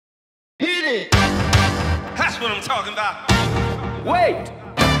what I'm talking about. Wait!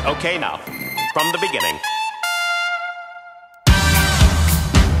 Okay, now, from the beginning.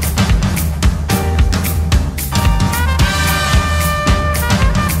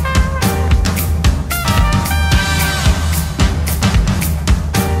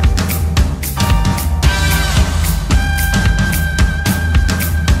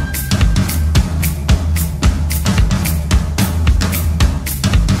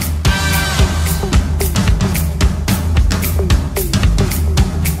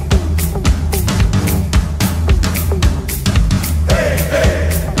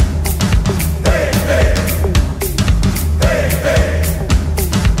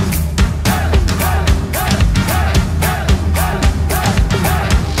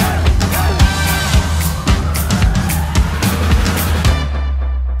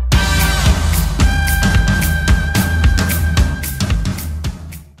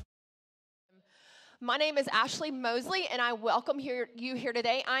 My name is Mosley, and I welcome you here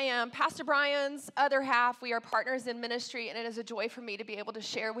today. I am Pastor Brian's other half. We are partners in ministry, and it is a joy for me to be able to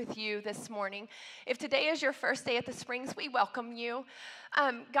share with you this morning. If today is your first day at the Springs, we welcome you.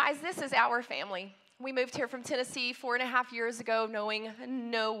 Guys, this is our family. We moved here from Tennessee 4.5 years ago, knowing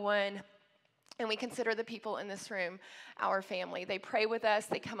no one. And we consider the people in this room our family. They pray with us.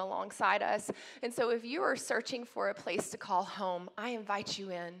 They come alongside us. And so if you are searching for a place to call home, I invite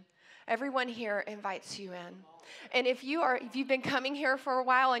you in. Everyone here invites you in. And if you've been coming here for a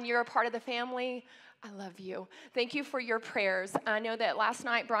while and you're a part of the family, I love you. Thank you for your prayers. I know that last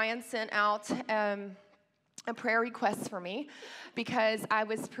night Brian sent out a prayer request for me because I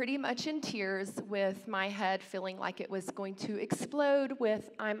was pretty much in tears with my head feeling like it was going to explode with,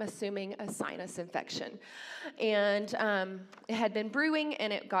 I'm assuming, a sinus infection. And it had been brewing,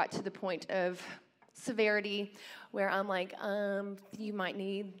 and it got to the point of severity where I'm like, you might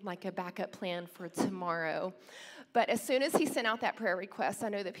need like a backup plan for tomorrow. But as soon as he sent out that prayer request, I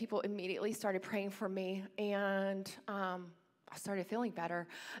know that people immediately started praying for me, and I started feeling better.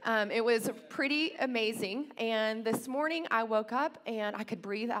 It was pretty amazing. And this morning I woke up and I could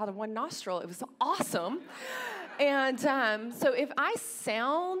breathe out of one nostril. It was awesome. And so if I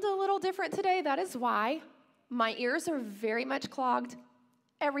sound a little different today, that is why. My ears are very much clogged.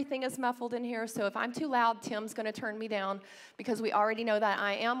 Everything is muffled in here, so if I'm too loud, Tim's going to turn me down because we already know that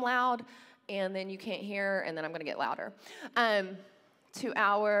I am loud, and then you can't hear, and then I'm going to get louder. To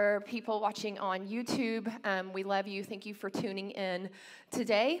our people watching on YouTube, we love you. Thank you for tuning in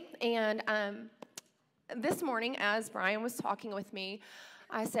today. And this morning, as Brian was talking with me,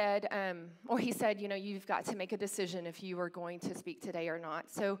 I said, he said, you've got to make a decision if you are going to speak today or not.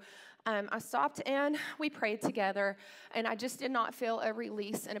 So I stopped and we prayed together, and I just did not feel a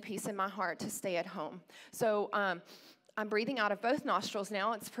release and a peace in my heart to stay at home. So I'm breathing out of both nostrils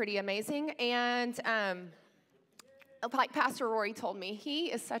now. It's pretty amazing. And like Pastor Rory told me,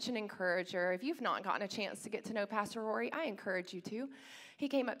 he is such an encourager. If you've not gotten a chance to get to know Pastor Rory, I encourage you to. He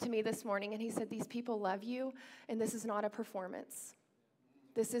came up to me this morning and he said, these people love you, and this is not a performance.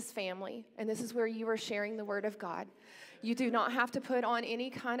 This is family, and this is where you are sharing the word of God. You do not have to put on any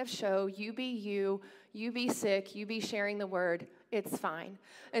kind of show. You be sick, you be sharing the word. It's fine.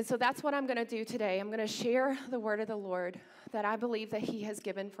 And so that's what I'm going to do today. I'm going to share the word of the Lord that I believe that he has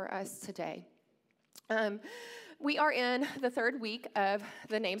given for us today. We are in the third week of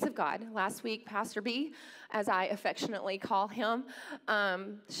the names of God. Last week, Pastor B, as I affectionately call him,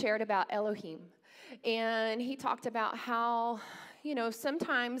 shared about Elohim. And he talked about how,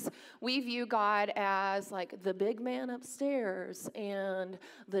 sometimes we view God as like the big man upstairs and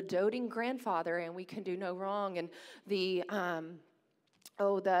the doting grandfather, and we can do no wrong. And the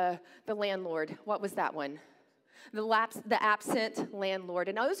landlord, what was that one? The absent landlord.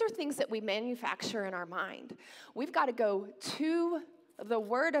 And those are things that we manufacture in our mind. We've got to go to the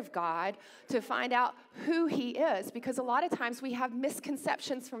Word of God to find out who he is, because a lot of times we have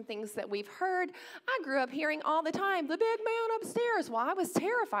misconceptions from things that we've heard. I grew up hearing all the time, the big man upstairs. Well, I was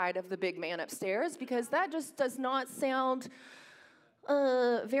terrified of the big man upstairs because that just does not sound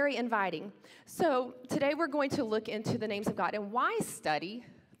very inviting. So today we're going to look into the names of God. And why study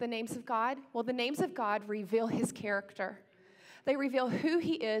the names of God? Well, the names of God reveal his character. They reveal who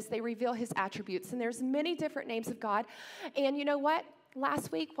he is. They reveal his attributes. And there's many different names of God. And you know what?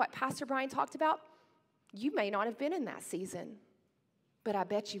 Last week, what Pastor Brian talked about, you may not have been in that season. but I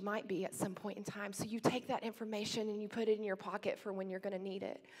bet you might be at some point in time. So you take that information and you put it in your pocket for when you're going to need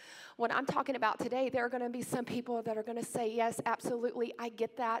it. What I'm talking about today, there are going to be some people that are going to say, yes, absolutely, I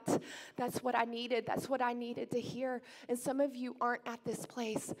get that. That's what I needed. That's what I needed to hear. And some of you aren't at this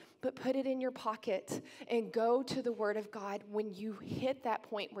place, but put it in your pocket and go to the Word of God when you hit that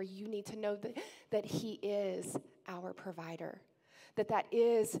point where you need to know that He is our provider, that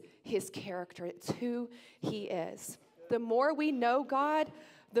is His character. It's who He is. The more we know God,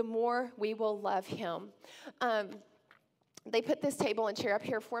 the more we will love Him. They put this table and chair up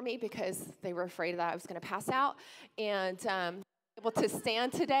here for me because they were afraid that I was going to pass out and able to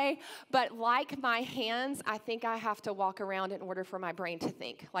stand today. But like my hands, I think I have to walk around in order for my brain to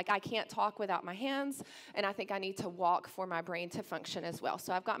think. Like I can't talk without my hands, and I think I need to walk for my brain to function as well.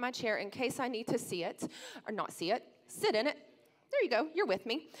 So I've got my chair in case I need to see it or not see it, sit in it. There you go. You're with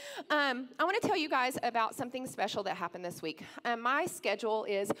me. I want to tell you guys about something special that happened this week. My schedule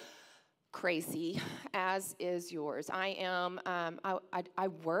is crazy, as is yours. I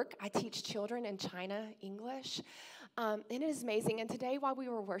work. I teach children in China English. And it is amazing. And today while we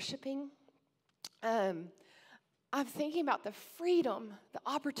were worshiping, I'm thinking about the freedom, the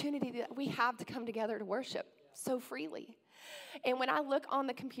opportunity that we have to come together to worship so freely. And when I look on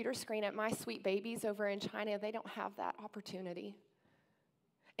the computer screen at my sweet babies over in China, they don't have that opportunity.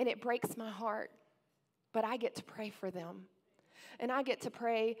 And it breaks my heart. But I get to pray for them. And I get to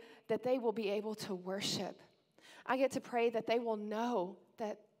pray that they will be able to worship. I get to pray that they will know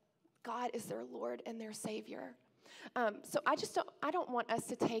that God is their Lord and their Savior. So I don't want us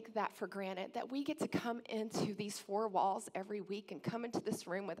to take that for granted, that we get to come into these four walls every week and come into this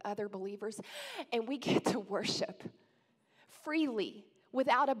room with other believers, and we get to worship freely,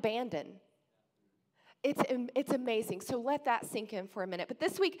 without abandon. It's amazing. So let that sink in for a minute. But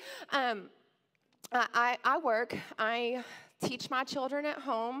this week, I work. I teach my children at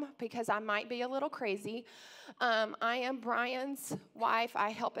home because I might be a little crazy. I am Brian's wife. I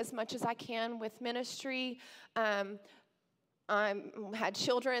help as much as I can with ministry. I had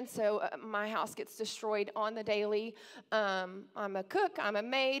children, so my house gets destroyed on the daily. I'm a cook. I'm a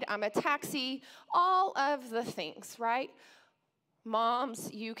maid. I'm a taxi. All of the things, right?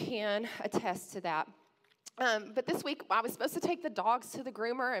 Moms, you can attest to that. But this week, I was supposed to take the dogs to the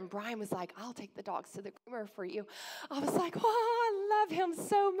groomer, and Brian was like, I'll take the dogs to the groomer for you. I was like, oh, I love him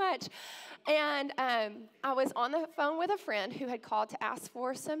so much. And I was on the phone with a friend who had called to ask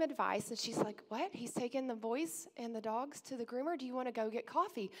for some advice, and she's like, what? He's taking the boys and the dogs to the groomer? Do you want to go get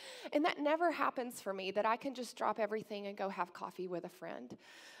coffee? And that never happens for me, that I can just drop everything and go have coffee with a friend.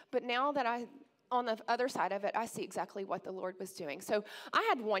 But now that on the other side of it, I see exactly what the Lord was doing. So I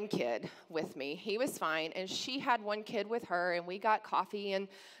had one kid with me. He was fine. And she had one kid with her. And we got coffee and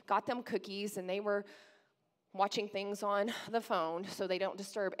got them cookies. And they were watching things on the phone so they don't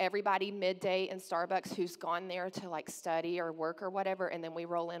disturb everybody midday in Starbucks who's gone there to like study or work or whatever. And then we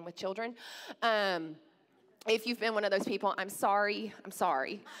roll in with children. If you've been one of those people, I'm sorry. I'm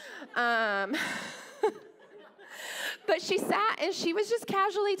sorry. But she sat and she was just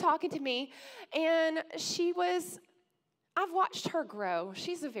casually talking to me, and I've watched her grow.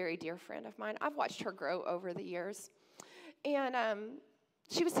 She's a very dear friend of mine. I've watched her grow over the years. And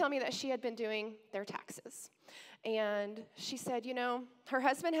she was telling me that she had been doing their taxes. And she said, her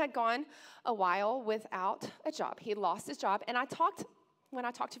husband had gone a while without a job. He had lost his job. And when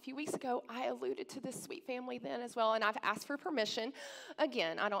I talked a few weeks ago, I alluded to this sweet family then as well, and I've asked for permission.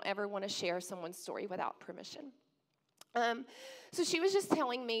 Again, I don't ever want to share someone's story without permission. So she was just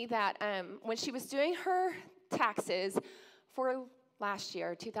telling me that when she was doing her taxes for last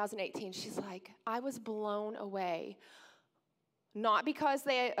year, 2018, she's like, I was blown away. Not because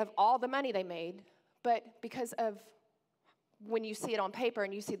of all the money they made, but because of when you see it on paper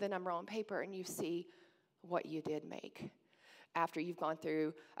and you see the number on paper and you see what you did make after you've gone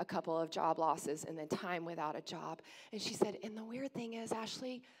through a couple of job losses and then time without a job. And she said, and the weird thing is,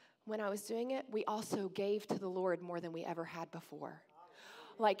 Ashley, when I was doing it, we also gave to the Lord more than we ever had before.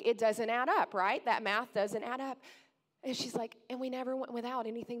 Like, it doesn't add up, right? That math doesn't add up. And she's like, and we never went without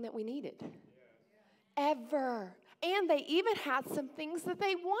anything that we needed. Ever. And they even had some things that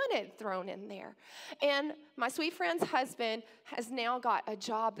they wanted thrown in there. And my sweet friend's husband has now got a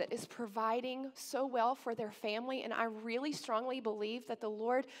job that is providing so well for their family. And I really strongly believe that the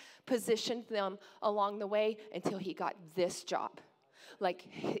Lord positioned them along the way until he got this job. Like,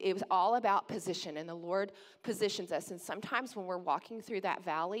 it was all about position, and the Lord positions us. And sometimes when we're walking through that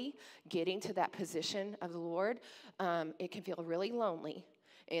valley, getting to that position of the Lord, it can feel really lonely,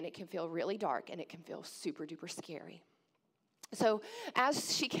 and it can feel really dark, and it can feel super duper scary. So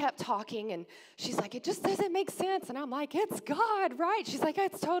as she kept talking, and she's like, it just doesn't make sense. And I'm like, it's God, right? She's like,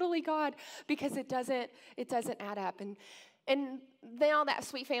 it's totally God, because it doesn't add up. And now that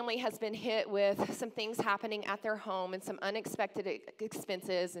sweet family has been hit with some things happening at their home and some unexpected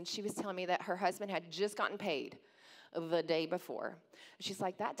expenses. And she was telling me that her husband had just gotten paid the day before. She's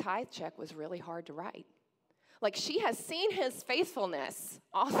like, that tithe check was really hard to write. Like, she has seen his faithfulness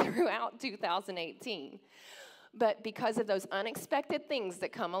all throughout 2018. But because of those unexpected things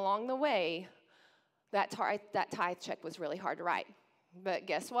that come along the way, that tithe check was really hard to write. But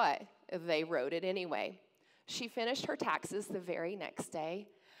guess what? They wrote it anyway. She finished her taxes the very next day,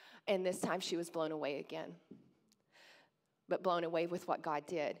 and this time she was blown away again. But blown away with what God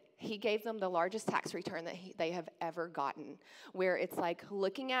did. He gave them the largest tax return that they have ever gotten, where it's like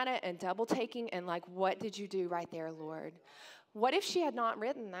looking at it and double taking and like, what did you do right there, Lord? What if she had not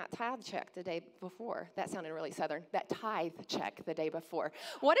written that tithe check the day before? That sounded really Southern. That tithe check the day before.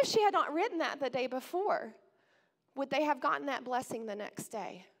 What if she had not written that the day before? Would they have gotten that blessing the next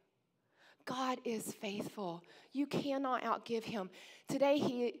day? God is faithful. You cannot outgive him.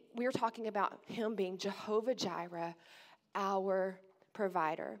 Today, we're talking about him being Jehovah Jireh, our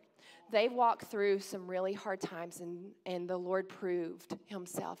provider. They walked through some really hard times, and the Lord proved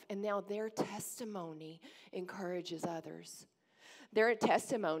himself. And now their testimony encourages others. Their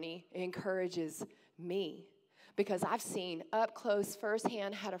testimony encourages me, because I've seen up close,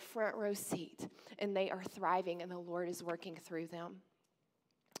 firsthand, had a front row seat, and they are thriving, and the Lord is working through them.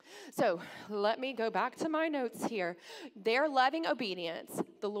 So let me go back to my notes here. Their loving obedience,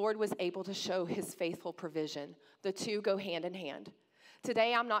 the Lord was able to show his faithful provision. The two go hand in hand.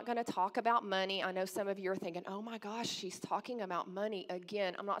 Today, I'm not going to talk about money. I know some of you are thinking, oh my gosh, she's talking about money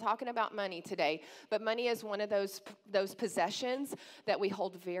again. I'm not talking about money today, but money is one of those possessions that we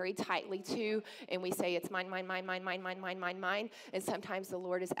hold very tightly to, and we say it's mine, mine, mine, mine, mine, mine, mine, mine, mine. And sometimes the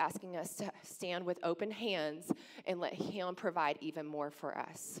Lord is asking us to stand with open hands and let him provide even more for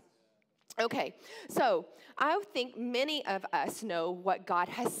us. Okay, so I think many of us know what God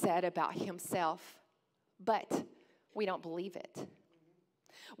has said about himself, but we don't believe it.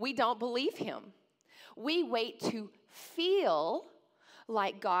 We don't believe him. We wait to feel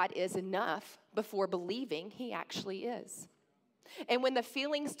like God is enough before believing he actually is. And when the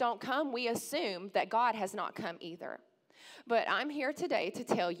feelings don't come, we assume that God has not come either. But I'm here today to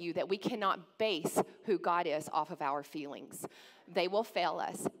tell you that we cannot base who God is off of our feelings. They will fail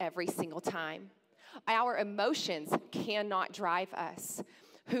us every single time. Our emotions cannot drive us.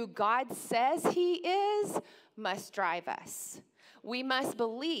 Who God says he is must drive us. We must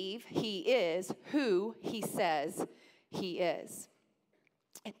believe he is who he says he is.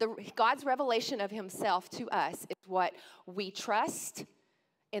 God's revelation of himself to us is what we trust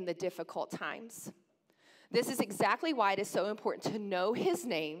in the difficult times. This is exactly why it is so important to know his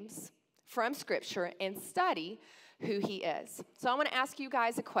names from Scripture and study who he is. So I want to ask you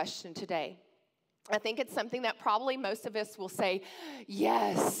guys a question today. I think it's something that probably most of us will say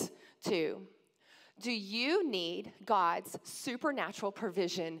yes to. Do you need God's supernatural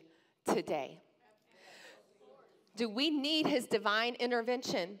provision today? Do we need his divine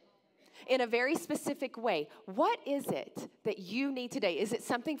intervention in a very specific way? What is it that you need today? Is it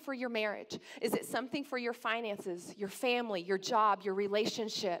something for your marriage? Is it something for your finances, your family, your job, your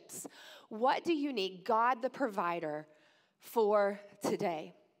relationships? What do you need God the provider for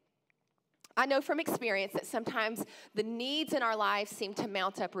today? I know from experience that sometimes the needs in our lives seem to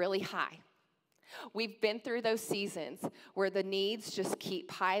mount up really high. We've been through those seasons where the needs just keep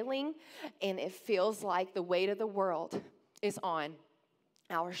piling, and it feels like the weight of the world is on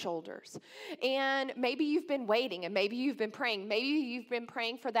our shoulders. And maybe you've been waiting, and maybe you've been praying. Maybe you've been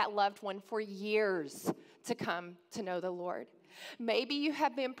praying for that loved one for years to come to know the Lord. Maybe you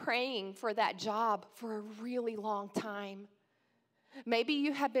have been praying for that job for a really long time. Maybe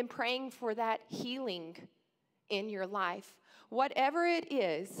you have been praying for that healing in your life. Whatever it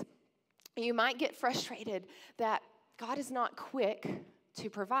is, you might get frustrated that God is not quick to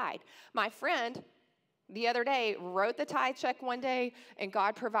provide. My friend the other day wrote the tithe check one day, and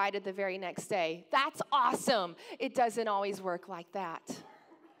God provided the very next day. That's awesome. It doesn't always work like that.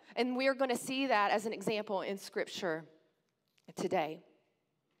 And we're going to see that as an example in Scripture today.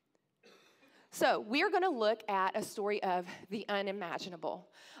 So we're going to look at a story of the unimaginable.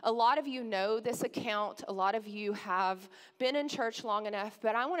 A lot of you know this account. A lot of you have been in church long enough,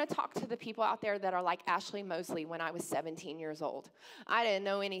 but I want to talk to the people out there that are like Ashley Mosley when I was 17 years old. I didn't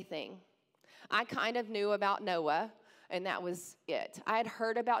know anything. I kind of knew about Noah, and that was it. I had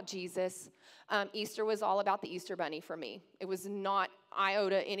heard about Jesus. Easter was all about the Easter bunny for me. It was not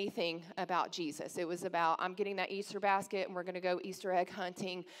iota anything about Jesus. It was about, I'm getting that Easter basket, and we're going to go Easter egg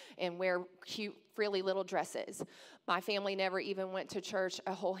hunting and wear cute, frilly little dresses. My family never even went to church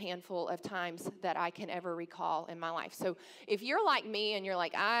a whole handful of times that I can ever recall in my life. So if you're like me and you're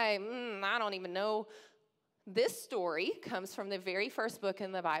like, I don't even know, this story comes from the very first book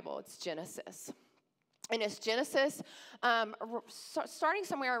in the Bible. It's Genesis. And it's Genesis, starting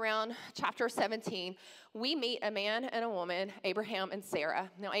somewhere around chapter 17, we meet a man and a woman, Abraham and Sarah.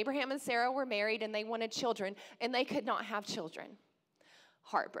 Now, Abraham and Sarah were married, and they wanted children, and they could not have children.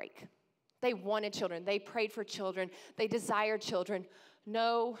 Heartbreak. They wanted children. They prayed for children. They desired children.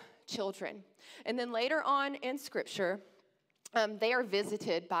 No children. And then later on in Scripture, they are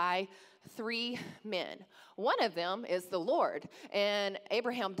visited by 3 men. One of them is the Lord, and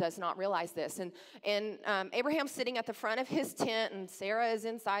Abraham does not realize this. And Abraham's sitting at the front of his tent, and Sarah is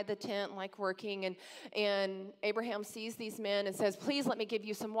inside the tent, like working. And Abraham sees these men and says, "Please let me give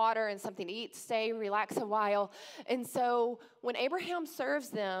you some water and something to eat. Stay, relax a while." And so when Abraham serves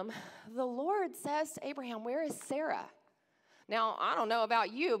them, the Lord says to Abraham, "Where is Sarah?" Now, I don't know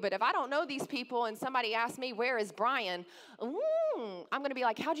about you, but if I don't know these people and somebody asks me, "Where is Brian?" I'm going to be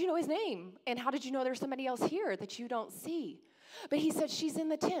like, "How'd you know his name? And how did you know there's somebody else here that you don't see?" But he said, "She's in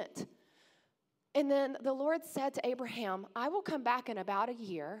the tent." And then the Lord said to Abraham, "I will come back in about a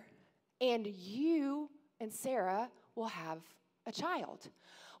year, and you and Sarah will have a child."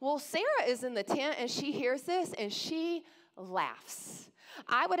 Well, Sarah is in the tent, and she hears this, and she laughs.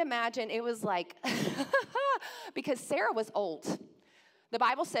 I would imagine it was like, because Sarah was old. The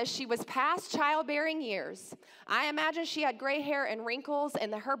Bible says she was past childbearing years. I imagine she had gray hair and wrinkles,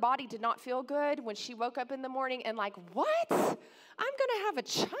 and her body did not feel good when she woke up in the morning and like, "What? I'm going to have a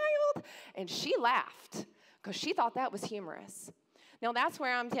child?" And she laughed because she thought that was humorous. Now, that's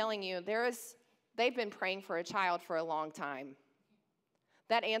where I'm telling you, they've been praying for a child for a long time.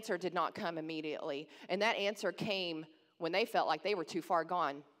 That answer did not come immediately, and that answer came when they felt like they were too far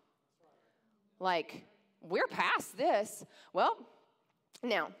gone. Like, we're past this. Well,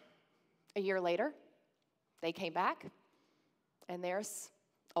 now, a year later, they came back, and there's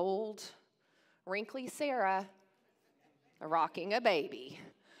old, wrinkly Sarah rocking a baby.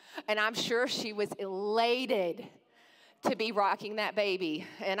 And I'm sure she was elated to be rocking that baby.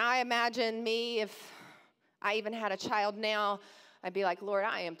 And I imagine me, if I even had a child now, I'd be like, "Lord,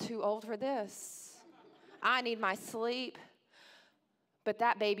 I am too old for this. I need my sleep." But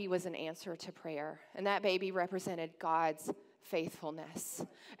that baby was an answer to prayer, and that baby represented God's faithfulness.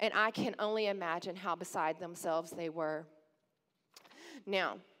 And I can only imagine how beside themselves they were.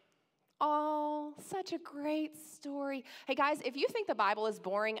 Now, such a great story. Hey, guys, if you think the Bible is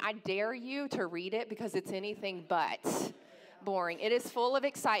boring, I dare you to read it, because it's anything but boring. It is full of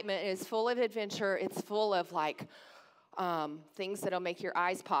excitement. It is full of adventure. It's full of, like, things that'll make your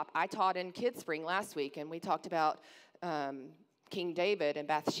eyes pop. I taught in Kids Spring last week, and we talked about King David and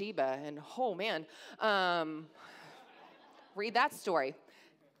Bathsheba, and oh man, read that story.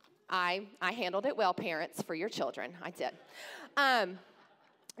 I handled it well, parents, for your children. I did.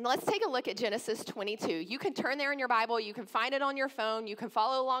 Let's take a look at Genesis 22. You can turn there in your Bible. You can find it on your phone. You can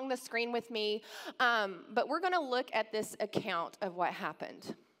follow along the screen with me. But we're going to look at this account of what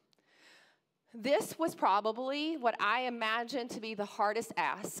happened. This was probably what I imagine to be the hardest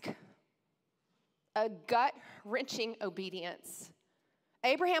ask. A gut-wrenching obedience.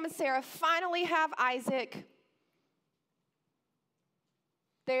 Abraham and Sarah finally have Isaac.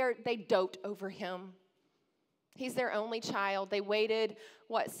 They dote over him. He's their only child. They waited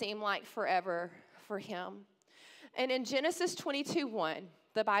what seemed like forever for him. And in Genesis 22:1,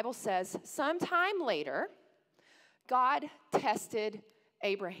 the Bible says, sometime later, God tested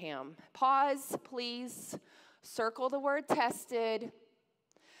Abraham. Pause, please. Circle the word tested.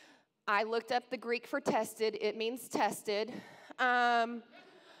 I looked up the Greek for tested. It means tested.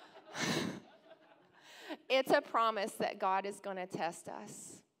 It's a promise that God is going to test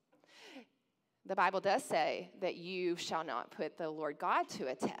us. The Bible does say that you shall not put the Lord God to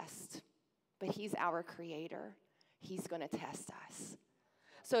a test, but he's our creator. He's going to test us.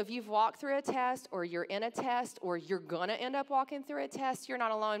 So if you've walked through a test, or you're in a test, or you're going to end up walking through a test, you're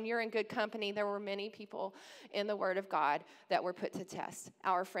not alone. You're in good company. There were many people in the Word of God that were put to test.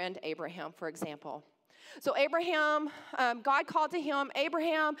 Our friend Abraham, for example. So Abraham, God called to him,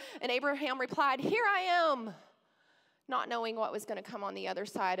 Abraham, and Abraham replied, "Here I am," not knowing what was going to come on the other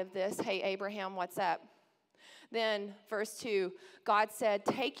side of this. "Hey, Abraham, what's up?" Then, verse 2, God said,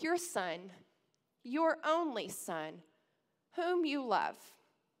 "Take your son, your only son, whom you love,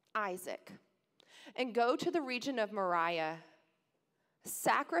 Isaac, and go to the region of Moriah.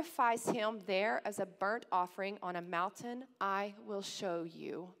 Sacrifice him there as a burnt offering on a mountain I will show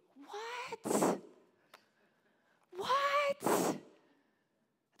you. What? What?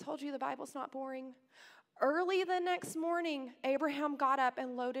 I told you the Bible's not boring. Early the next morning, Abraham got up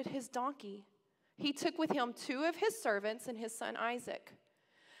and loaded his donkey. He took with him 2 of his servants and his son Isaac.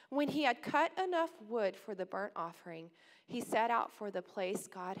 When he had cut enough wood for the burnt offering, he set out for the place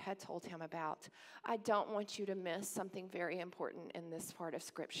God had told him about. I don't want you to miss something very important in this part of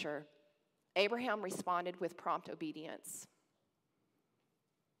Scripture. Abraham responded with prompt obedience.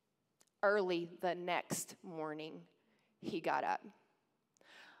 Early the next morning, he got up.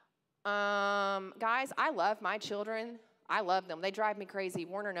 Guys, I love my children. I love them. They drive me crazy.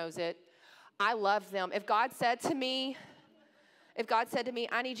 Warner knows it. I love them. If God said to me,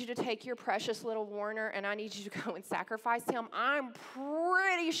 I need you to take your precious little Warner and I need you to go and sacrifice him, I'm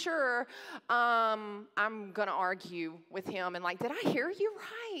pretty sure I'm going to argue with him and like, did I hear you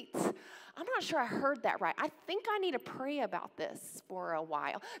right? I'm not sure I heard that right. I think I need to pray about this for a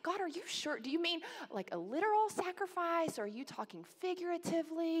while. God, are you sure? Do you mean like a literal sacrifice? Or are you talking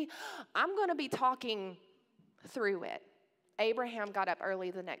figuratively? I'm going to be talking through it. Abraham got up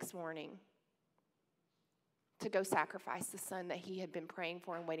early the next morning to go sacrifice the son that he had been praying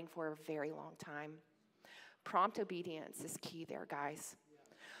for and waiting for a very long time. Prompt obedience is key there, guys.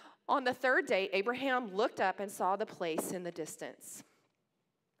 On the 3rd day, Abraham looked up and saw the place in the distance.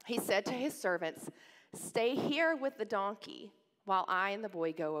 He said to his servants, "Stay here with the donkey while I and the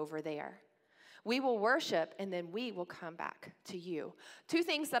boy go over there. We will worship and then we will come back to you." 2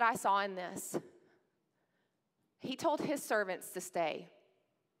 things that I saw in this. He told his servants to stay.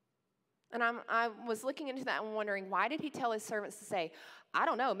 And I was looking into that and wondering, why did he tell his servants to stay? I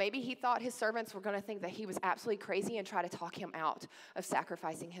don't know. Maybe he thought his servants were going to think that he was absolutely crazy and try to talk him out of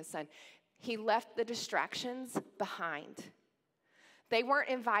sacrificing his son. He left the distractions behind. They weren't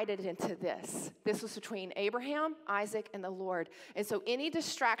invited into this. This was between Abraham, Isaac, and the Lord. And so any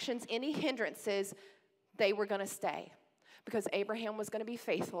distractions, any hindrances, they were going to stay because Abraham was going to be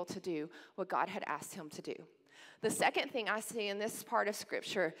faithful to do what God had asked him to do. The second thing I see in this part of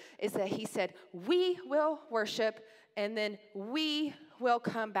Scripture is that he said, we will worship and then we will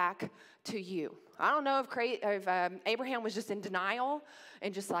come back to you. I don't know if Abraham was just in denial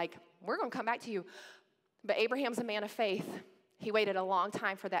and just like, we're going to come back to you. But Abraham's a man of faith. He waited a long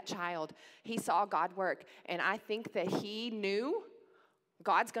time for that child. He saw God work. And I think that he knew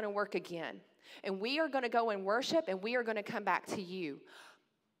God's going to work again. And we are going to go and worship and we are going to come back to you.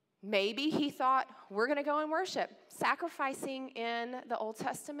 Maybe he thought, we're going to go and worship. Sacrificing in the Old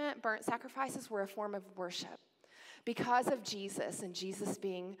Testament, burnt sacrifices were a form of worship. Because of Jesus and Jesus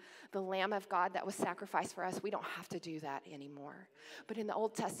being the Lamb of God that was sacrificed for us, we don't have to do that anymore. But in the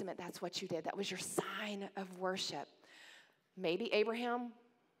Old Testament, that's what you did. That was your sign of worship. Maybe Abraham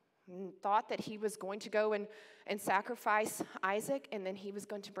thought that he was going to go and sacrifice Isaac, and then he was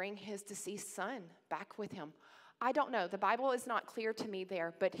going to bring his deceased son back with him. I don't know. The Bible is not clear to me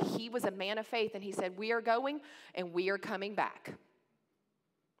there, but he was a man of faith, and he said, we are going, and we are coming back.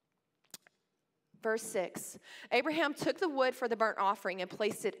 Verse 6, Abraham took the wood for the burnt offering and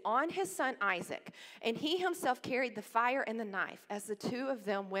placed it on his son Isaac, and he himself carried the fire and the knife as the 2 of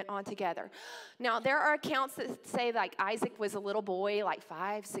them went on together. Now, there are accounts that say like Isaac was a little boy, like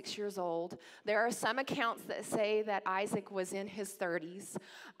 5, 6 years old. There are some accounts that say that Isaac was in his 30s.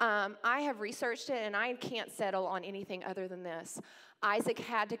 I have researched it, and I can't settle on anything other than this. Isaac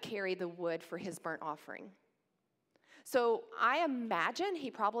had to carry the wood for his burnt offering. So I imagine he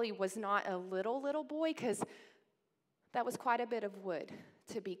probably was not a little boy because that was quite a bit of wood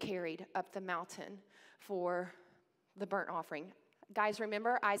to be carried up the mountain for the burnt offering. Guys,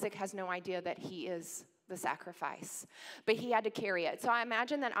 remember, Isaac has no idea that he is the sacrifice, but he had to carry it. So I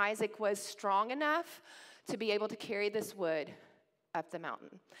imagine that Isaac was strong enough to be able to carry this wood up the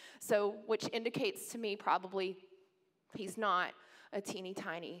mountain. So, which indicates to me probably he's not a teeny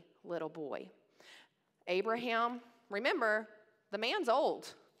tiny little boy. Abraham, remember, the man's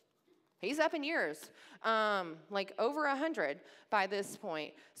old. He's up in years, like over 100 by this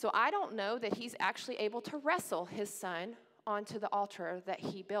point. So I don't know that he's actually able to wrestle his son onto the altar that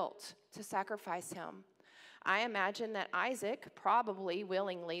he built to sacrifice him. I imagine that Isaac probably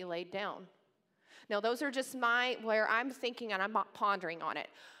willingly laid down. Now, those are just where I'm thinking and I'm pondering on it.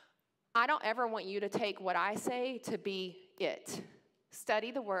 I don't ever want you to take what I say to be it.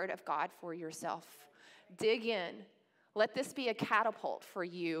 Study the Word of God for yourself. Dig in. Let this be a catapult for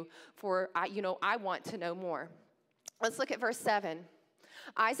you I want to know more. Let's look at verse 7.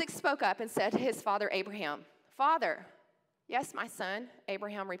 Isaac spoke up and said to his father Abraham, "Father." "Yes, my son,"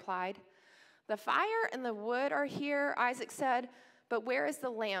 Abraham replied. "The fire and the wood are here," Isaac said, but where is the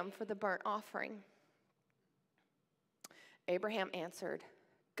lamb for the burnt offering?" Abraham answered,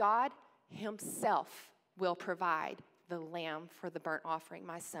 "God himself will provide the lamb for the burnt offering,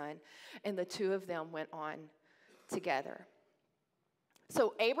 my son." And the two of them went on together.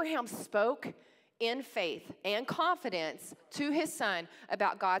 So Abraham spoke in faith and confidence to his son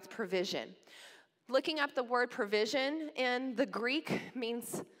about God's provision. Looking up the word provision in the Greek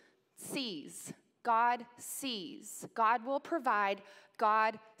means sees. God sees. God will provide.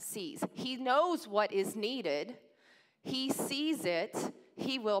 God sees. He knows what is needed. He sees it.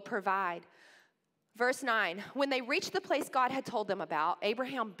 He will provide. Verse 9, when they reached the place God had told them about,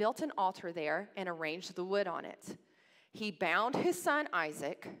 Abraham built an altar there and arranged the wood on it. He bound his son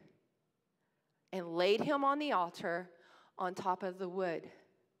Isaac and laid him on the altar on top of the wood.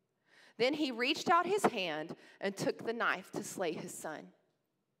 Then he reached out his hand and took the knife to slay his son.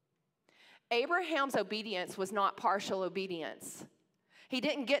 Abraham's obedience was not partial obedience. He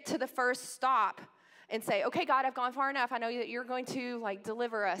didn't get to the first stop and say, "Okay, God, I've gone far enough. I know that you're going to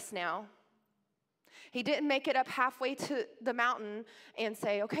deliver us now." He didn't make it up halfway to the mountain and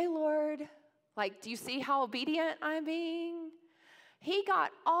say, "Okay, Lord, do you see how obedient I'm being?" He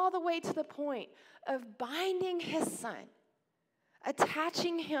got all the way to the point of binding his son,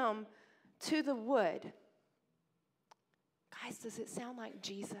 attaching him to the wood. Guys, does it sound like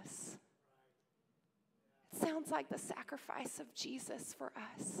Jesus? It sounds like the sacrifice of Jesus for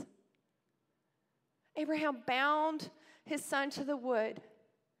us. Abraham bound his son to the wood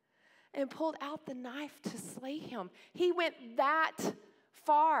and pulled out the knife to slay him. He went that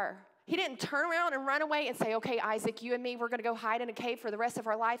far. He didn't turn around and run away and say, "Okay, Isaac, you and me, we're going to go hide in a cave for the rest of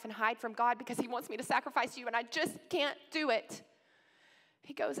our life and hide from God because he wants me to sacrifice you and I just can't do it."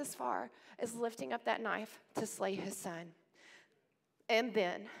 He goes as far as lifting up that knife to slay his son. And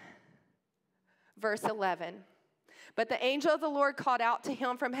then, verse 11, but the angel of the Lord called out to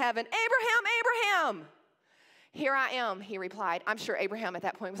him from heaven, "Abraham, Abraham!" "Here I am," he replied. I'm sure Abraham at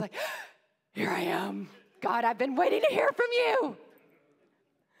that point was like, "Here I am. God, I've been waiting to hear from you."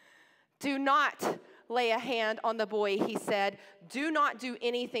 "Do not lay a hand on the boy," he said. "Do not do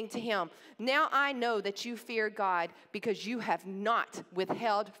anything to him. Now I know that you fear God because you have not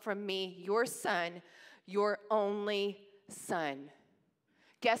withheld from me your son, your only son."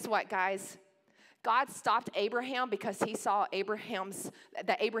 Guess what, guys? God stopped Abraham because he saw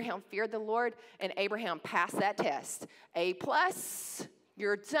that Abraham feared the Lord, and Abraham passed that test. A+,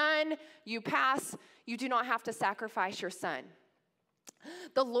 you're done, you pass, you do not have to sacrifice your son.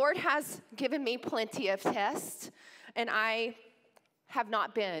 The Lord has given me plenty of tests, and I have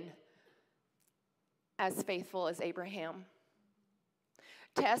not been as faithful as Abraham.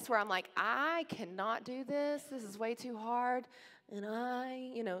 Tests where I'm like, "I cannot do this. This is way too hard." And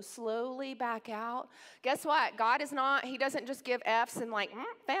I, slowly back out. Guess what? God is not, he doesn't just give F's and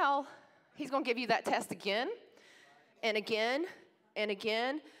fail. He's going to give you that test again and again and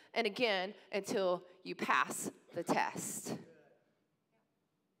again and again until you pass the test.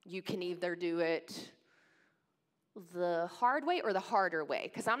 You can either do it the hard way or the harder way,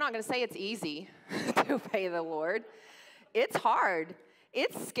 because I'm not going to say it's easy to obey the Lord. It's hard.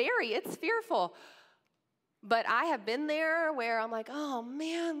 It's scary. It's fearful. But I have been there where I'm like, "Oh,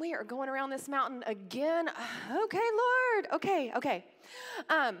 man, we are going around this mountain again. Okay, Lord. Okay.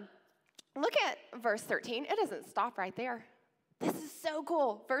 Look at verse 13. It doesn't stop right there. This is so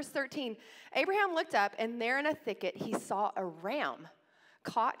cool. Verse 13. Abraham looked up, and there in a thicket he saw a ram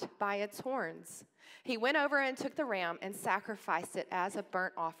caught by its horns. He went over and took the ram and sacrificed it as a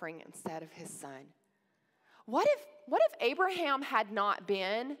burnt offering instead of his son. What if Abraham had not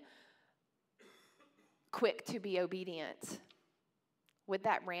been quick to be obedient? Would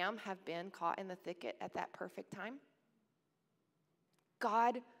that ram have been caught in the thicket at that perfect time?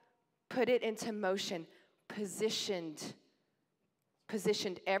 God put it into motion, positioned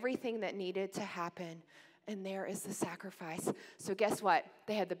everything that needed to happen, and there is the sacrifice. So guess what?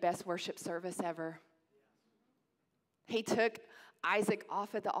 They had the best worship service ever. He took Isaac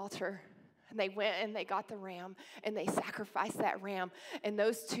off at the altar, and they went and they got the ram, and they sacrificed that ram, and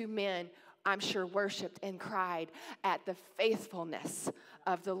those two men, I'm sure, worshiped and cried at the faithfulness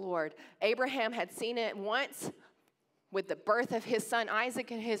of the Lord. Abraham had seen it once with the birth of his son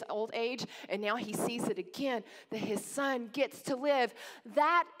Isaac in his old age, and now he sees it again, that his son gets to live.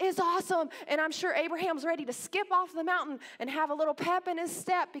 That is awesome, and I'm sure Abraham's ready to skip off the mountain and have a little pep in his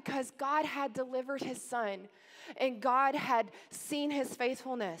step because God had delivered his son, and God had seen his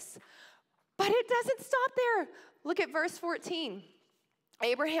faithfulness. But it doesn't stop there. Look at verse 14.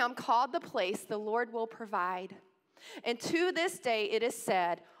 Abraham called the place "the Lord will provide." And to this day it is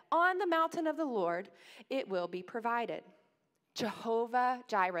said, "On the mountain of the Lord it will be provided." Jehovah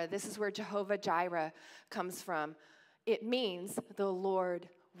Jireh. This is where Jehovah Jireh comes from. It means the Lord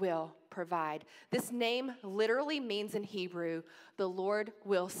will provide. This name literally means in Hebrew, the Lord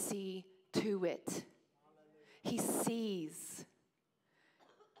will see to it. He sees.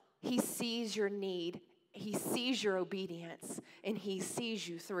 He sees your need. He sees your obedience, and he sees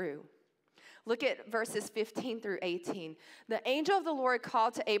you through. Look at verses 15 through 18. The angel of the Lord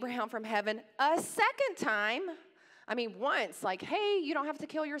called to Abraham from heaven a second time. Once, like, hey, you don't have to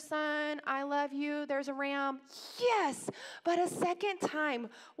kill your son. I love you. There's a ram. Yes, but a second time.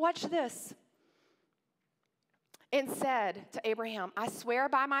 Watch this. And said to Abraham, I swear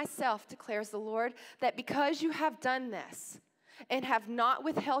by myself, declares the Lord, that because you have done this and have not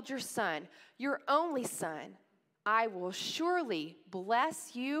withheld your son, your only son, I will surely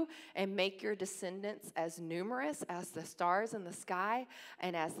bless you and make your descendants as numerous as the stars in the sky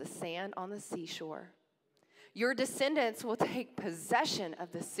and as the sand on the seashore. Your descendants will take possession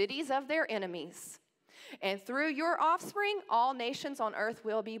of the cities of their enemies, and through your offspring, all nations on earth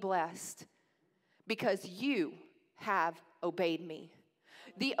will be blessed, because you have obeyed me.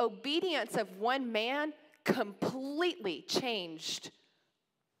 The obedience of one man completely changed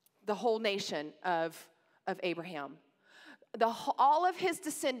the whole nation of Abraham. All of his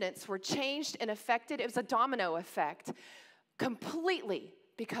descendants were changed and affected. It was a domino effect completely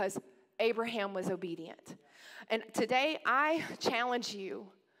because Abraham was obedient. And today I challenge you,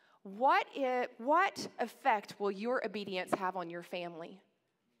 what effect will your obedience have on your family,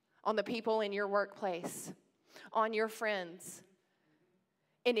 on the people in your workplace, on your friends?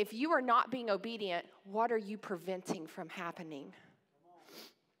 And if you are not being obedient, what are you preventing from happening?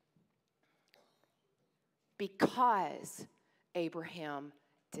 Because Abraham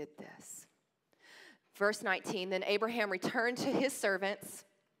did this. Verse 19, then Abraham returned to his servants,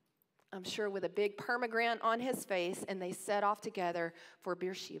 I'm sure with a big pomegranate on his face, and they set off together for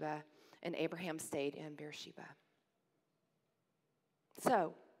Beersheba, and Abraham stayed in Beersheba.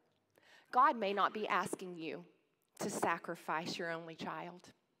 So, God may not be asking you to sacrifice your only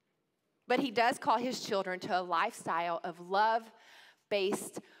child, but he does call his children to a lifestyle of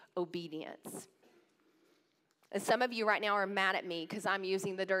love-based obedience. And some of you right now are mad at me because I'm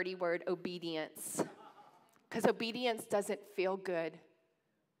using the dirty word obedience, because obedience doesn't feel good.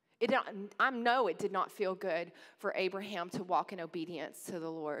 I know it did not feel good for Abraham to walk in obedience to the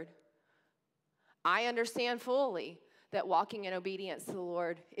Lord. I understand fully that walking in obedience to the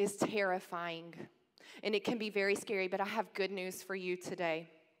Lord is terrifying, and it can be very scary, but I have good news for you today.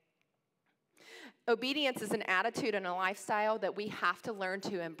 Obedience is an attitude and a lifestyle that we have to learn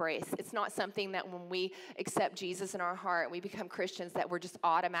to embrace. It's not something that when we accept Jesus in our heart and we become Christians that we're just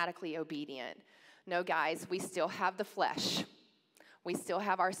automatically obedient. No, guys, we still have the flesh. We still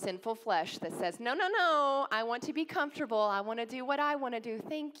have our sinful flesh that says, no, no, no, I want to be comfortable. I want to do what I want to do.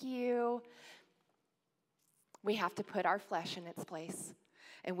 Thank you. We have to put our flesh in its place,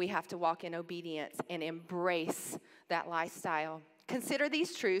 and we have to walk in obedience and embrace that lifestyle. Consider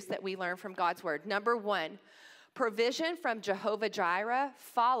these truths that we learn from God's word. Number one, provision from Jehovah Jireh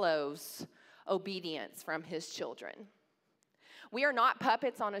follows obedience from his children. We are not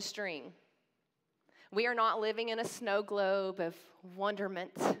puppets on a string. We are not living in a snow globe of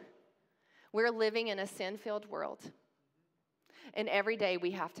wonderment. We're living in a sin-filled world. And every day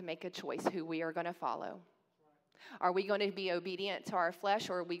we have to make a choice who we are going to follow. Are we going to be obedient to our flesh,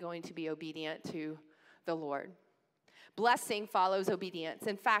 or are we going to be obedient to the Lord? Blessing follows obedience.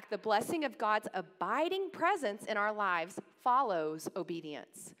 In fact, the blessing of God's abiding presence in our lives follows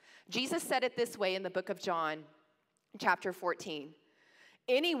obedience. Jesus said it this way in the book of John, chapter 14.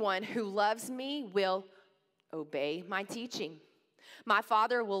 Anyone who loves me will obey my teaching. My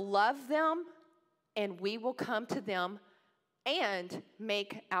Father will love them, and we will come to them and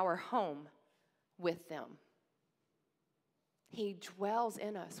make our home with them. He dwells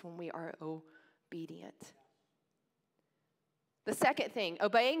in us when we are obedient. The second thing,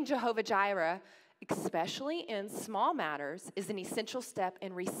 obeying Jehovah Jireh, especially in small matters, is an essential step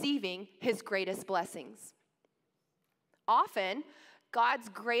in receiving his greatest blessings. Often, God's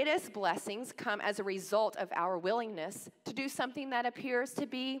greatest blessings come as a result of our willingness to do something that appears to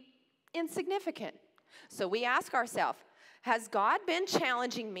be insignificant. So we ask ourselves, has God been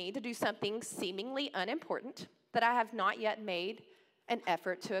challenging me to do something seemingly unimportant that I have not yet made an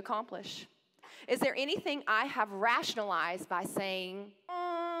effort to accomplish? Is there anything I have rationalized by saying,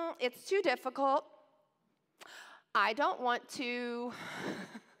 it's too difficult, I don't want to,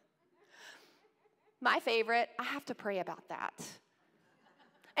 my favorite, I have to pray about that.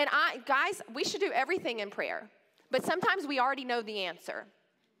 And guys, we should do everything in prayer, but sometimes we already know the answer.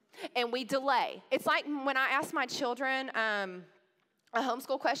 and we delay. It's like when I ask my children a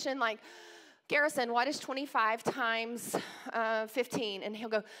homeschool question, like, Garrison, what is 25 times 15? And he'll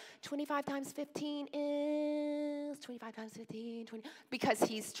go, 25 times 15 is 25 times 15, 20, because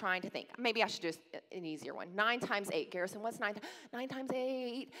he's trying to think. Maybe I should do an easier one. 9 times 8. Garrison, what's 9? 9 times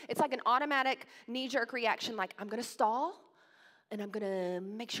 8. It's like an automatic knee-jerk reaction, like, I'm going to stall, and I'm going to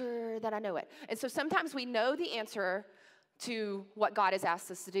make sure that I know it. And so sometimes we know the answer to what God has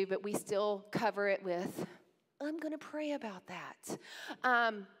asked us to do, but we still cover it with, I'm going to pray about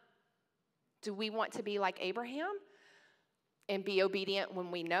that. Do we want to be like Abraham and be obedient when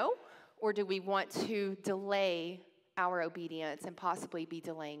we know? Or do we want to delay our obedience and possibly be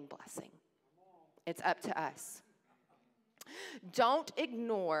delaying blessing? It's up to us. Don't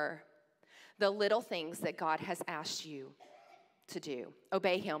ignore the little things that God has asked you to do.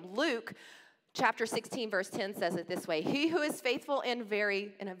 Obey him. Luke chapter 16, verse 10 says it this way. He who is faithful in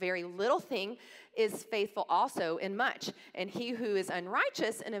a very little thing is faithful also in much. And he who is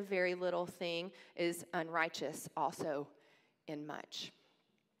unrighteous in a very little thing is unrighteous also in much.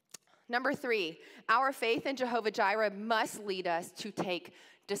 Number 3, our faith in Jehovah Jireh must lead us to take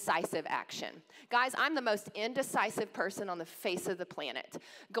decisive action. Guys, I'm the most indecisive person on the face of the planet.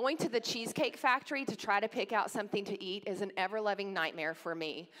 Going to the Cheesecake Factory to try to pick out something to eat is an ever-loving nightmare for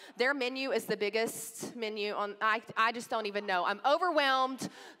me. Their menu is the biggest menu on, I just don't even know. I'm overwhelmed.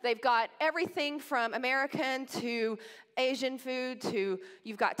 They've got everything from American to Asian food to,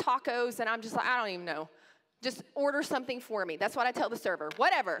 you've got tacos, and I'm just like, I don't even know. Just order something for me. That's what I tell the server.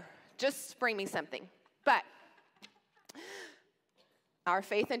 Whatever. Just bring me something. But our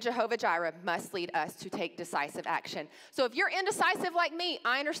faith in Jehovah Jireh must lead us to take decisive action. So if you're indecisive like me,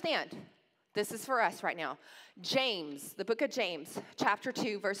 I understand. This is for us right now. James, the book of James, chapter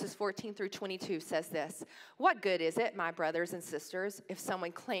 2, verses 14 through 22 says this. What good is it, my brothers and sisters, if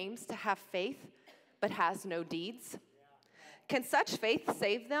someone claims to have faith but has no deeds? Can such faith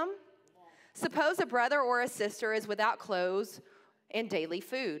save them? Suppose a brother or a sister is without clothes and daily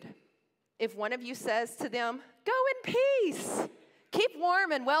food. If one of you says to them, go in peace, keep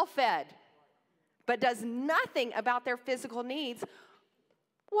warm and well fed, but does nothing about their physical needs,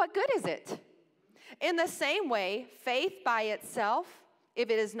 what good is it? In the same way, faith by itself,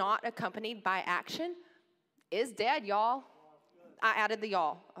 if it is not accompanied by action, is dead, y'all. I added the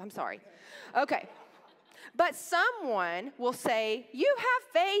y'all. I'm sorry. Okay. But someone will say, you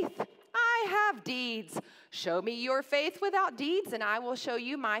have faith, I have deeds. Show me your faith without deeds, and I will show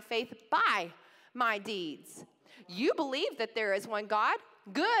you my faith by my deeds. You believe that there is one God?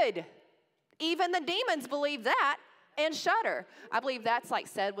 Good. Even the demons believe that and shudder. I believe that's like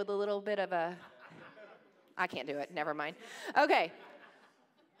said with a little bit of a, I can't do it, never mind. Okay.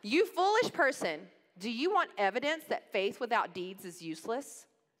 You foolish person, do you want evidence that faith without deeds is useless?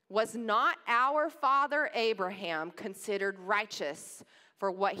 Was not our father Abraham considered righteous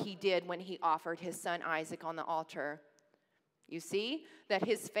for what he did when he offered his son Isaac on the altar? You see that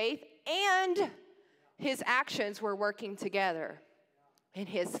his faith and his actions were working together, and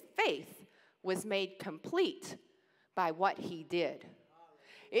his faith was made complete by what he did.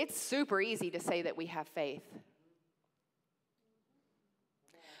 It's super easy to say that we have faith.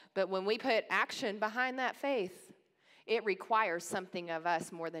 But when we put action behind that faith, it requires something of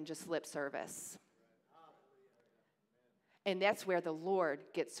us more than just lip service. And that's where the Lord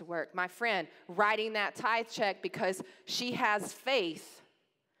gets to work. My friend, writing that tithe check because she has faith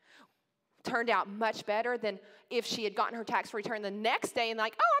turned out much better than if she had gotten her tax return the next day and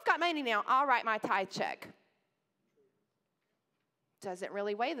like, oh, I've got money now, I'll write my tithe check. Doesn't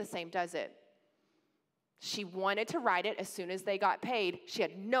really weigh the same, does it? She wanted to write it as soon as they got paid. She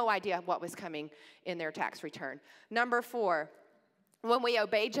had no idea what was coming in their tax return. Number 4, when we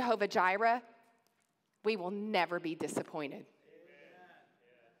obey Jehovah Jireh, we will never be disappointed.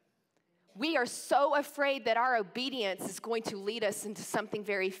 We are so afraid that our obedience is going to lead us into something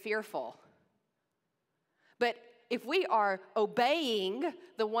very fearful. But if we are obeying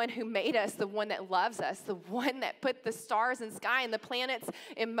the one who made us, the one that loves us, the one that put the stars in the sky and the planets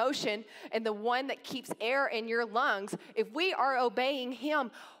in motion, and the one that keeps air in your lungs, if we are obeying him,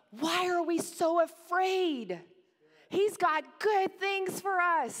 why are we so afraid? He's got good things for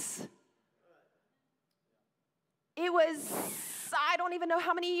us. It was, I don't even know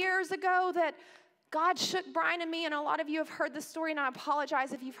how many years ago that God shook Brian and me, and a lot of you have heard this story, and I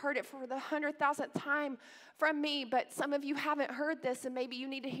apologize if you've heard it for the 100,000th time from me, but some of you haven't heard this, and maybe you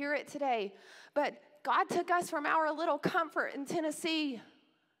need to hear it today. But God took us from our little comfort in Tennessee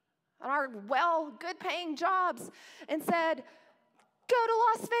and our good-paying jobs and said, go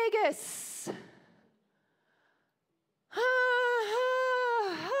to Las Vegas.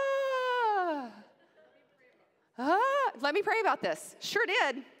 let me pray about this. Sure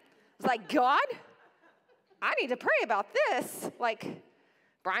did. I was like, God, I need to pray about this. Like,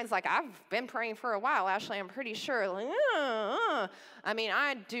 Brian's like, I've been praying for a while, Ashley, I'm pretty sure. Like, I mean,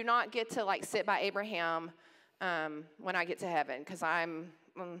 I do not get to, like, sit by Abraham when I get to heaven because I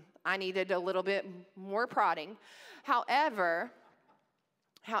needed a little bit more prodding. However,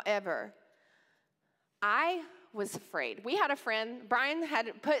 I was afraid. We had a friend, Brian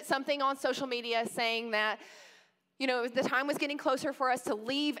had put something on social media saying that, you know, the time was getting closer for us to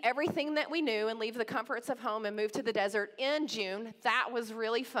leave everything that we knew and leave the comforts of home and move to the desert in June. That was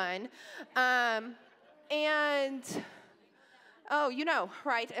really fun. Oh, you know,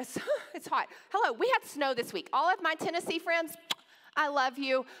 right, it's hot. Hello, we had snow this week. All of my Tennessee friends, I love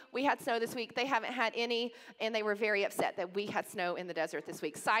you. We had snow this week. They haven't had any, and they were very upset that we had snow in the desert this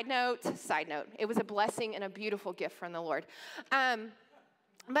week. Side note, it was a blessing and a beautiful gift from the Lord.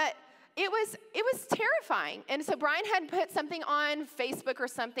 But it was terrifying. And so Brian had put something on Facebook or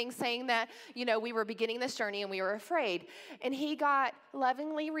something saying that, you know, we were beginning this journey and we were afraid. And he got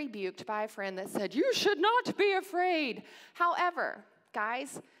lovingly rebuked by a friend that said, you should not be afraid. However,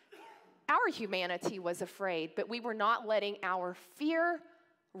 guys, our humanity was afraid, but we were not letting our fear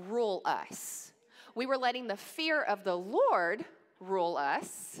rule us. We were letting the fear of the Lord rule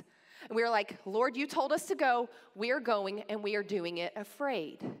us. And we were like, Lord, you told us to go. We are going, and we are doing it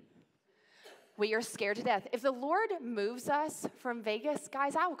afraid. We are scared to death. If the Lord moves us from Vegas,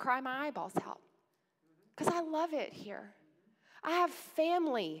 guys, I will cry my eyeballs out because I love it here. I have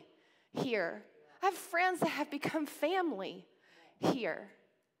family here. I have friends that have become family here.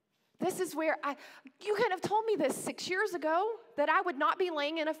 This is where you could have told me this 6 years ago, that I would not be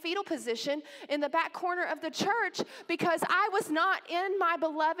laying in a fetal position in the back corner of the church because I was not in my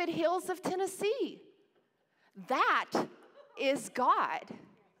beloved hills of Tennessee. That is God.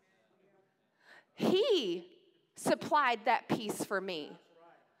 He supplied that peace for me.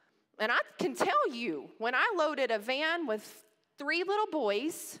 And I can tell you, when I loaded a van with 3 little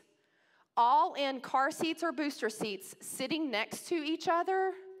boys, all in car seats or booster seats, sitting next to each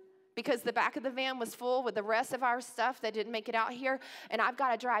other, because the back of the van was full with the rest of our stuff that didn't make it out here, and I've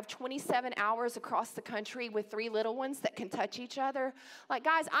got to drive 27 hours across the country with 3 little ones that can touch each other. Like,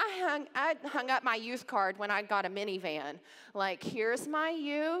 guys, I hung up my youth card when I got a minivan. Like, here's my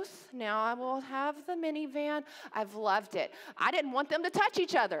youth. Now I will have the minivan. I've loved it. I didn't want them to touch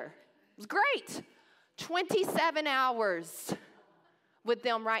each other. It was great. 27 hours with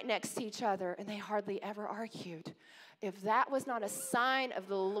them right next to each other, and they hardly ever argued. If that was not a sign of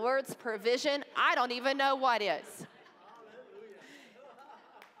the Lord's provision, I don't even know what is.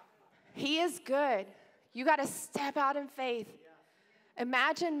 He is good. You got to step out in faith.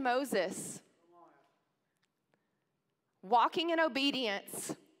 Imagine Moses walking in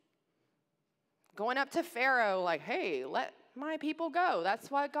obedience, going up to Pharaoh like, hey, let my people go. That's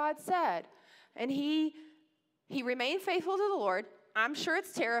what God said. And he remained faithful to the Lord. I'm sure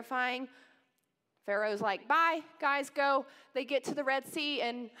it's terrifying. Pharaoh's like, bye, guys, go. They get to the Red Sea,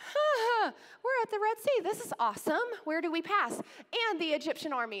 and we're at the Red Sea. This is awesome. Where do we pass? And the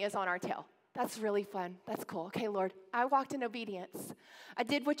Egyptian army is on our tail. That's really fun. That's cool. Okay, Lord, I walked in obedience. I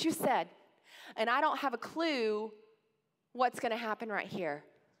did what you said, and I don't have a clue what's going to happen right here.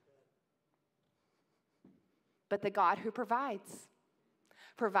 But the God who provides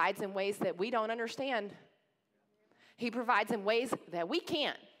in ways that we don't understand. He provides in ways that we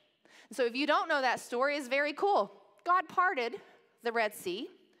can't. So if you don't know that story, it's very cool. God parted the Red Sea,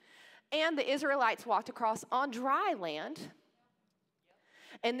 and the Israelites walked across on dry land.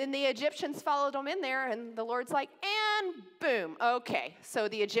 And then the Egyptians followed them in there, and the Lord's like, and boom, okay. So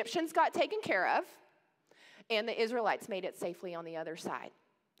the Egyptians got taken care of, and the Israelites made it safely on the other side.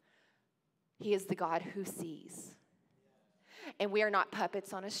 He is the God who sees. And we are not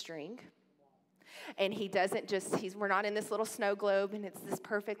puppets on a string. And he doesn't just, we're not in this little snow globe and it's this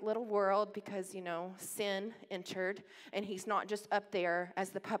perfect little world because, you know, sin entered. And he's not just up there as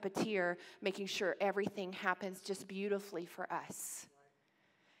the puppeteer making sure everything happens just beautifully for us.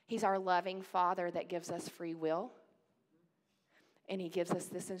 He's our loving Father that gives us free will. And he gives us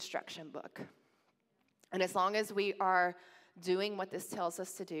this instruction book. And as long as we are doing what this tells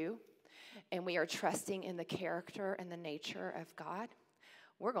us to do, and we are trusting in the character and the nature of God,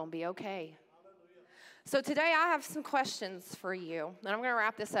 we're going to be okay. So today I have some questions for you, and I'm going to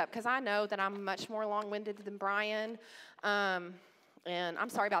wrap this up because I know that I'm much more long-winded than Brian, and I'm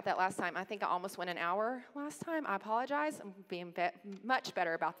sorry about that last time. I think I almost went an hour last time. I apologize. I'm being much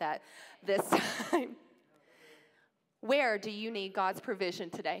better about that this time. Where do you need God's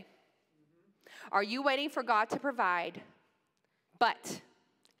provision today? Are you waiting for God to provide, but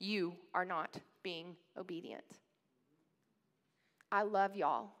you are not being obedient? I love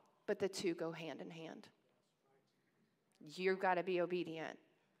y'all, but the two go hand in hand. You've got to be obedient,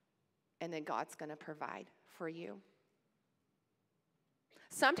 and then God's going to provide for you.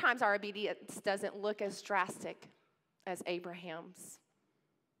 Sometimes our obedience doesn't look as drastic as Abraham's.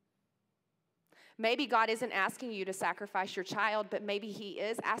 Maybe God isn't asking you to sacrifice your child, but maybe he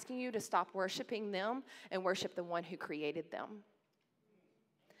is asking you to stop worshiping them and worship the one who created them.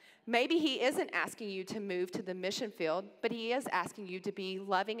 Maybe he isn't asking you to move to the mission field, but he is asking you to be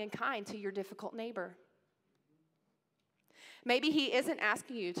loving and kind to your difficult neighbor. Maybe he isn't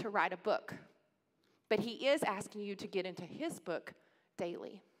asking you to write a book, but he is asking you to get into his book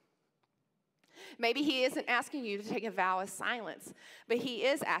daily. Maybe he isn't asking you to take a vow of silence, but he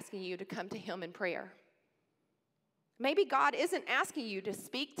is asking you to come to him in prayer. Maybe God isn't asking you to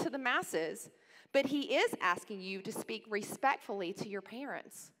speak to the masses, but he is asking you to speak respectfully to your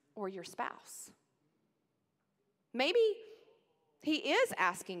parents or your spouse. Maybe he is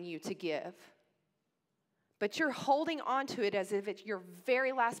asking you to give, but you're holding on to it as if it's your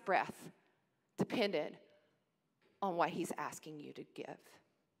very last breath depended on what he's asking you to give.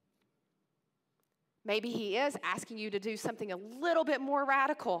 Maybe he is asking you to do something a little bit more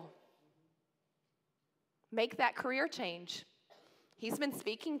radical. Make that career change. He's been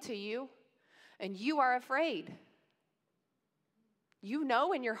speaking to you, and you are afraid. You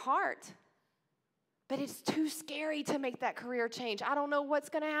know in your heart, but it's too scary to make that career change. I don't know what's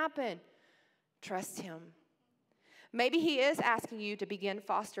going to happen. Trust him. Maybe he is asking you to begin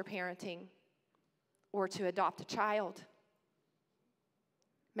foster parenting or to adopt a child.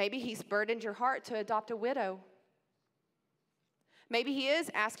 Maybe he's burdened your heart to adopt a widow. Maybe he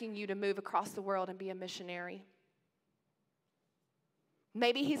is asking you to move across the world and be a missionary.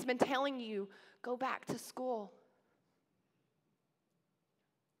 Maybe he's been telling you, go back to school.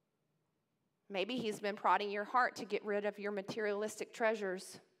 Maybe he's been prodding your heart to get rid of your materialistic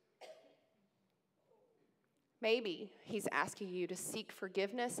treasures. Maybe he's asking you to seek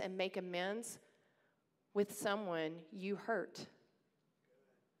forgiveness and make amends with someone you hurt.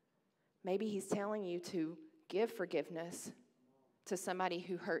 Maybe he's telling you to give forgiveness to somebody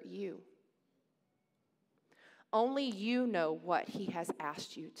who hurt you. Only you know what he has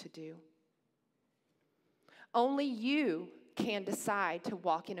asked you to do. Only you can decide to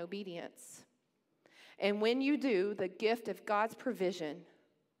walk in obedience. And when you do, the gift of God's provision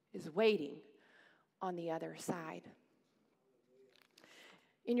is waiting on the other side.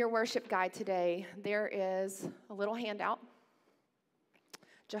 In your worship guide today, there is a little handout.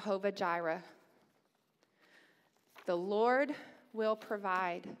 Jehovah Jireh. The Lord will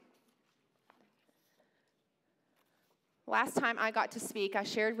provide. Last time I got to speak, I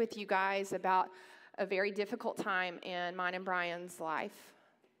shared with you guys about a very difficult time in mine and Brian's life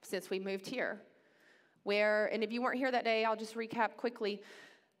since we moved here. And if you weren't here that day, I'll just recap quickly.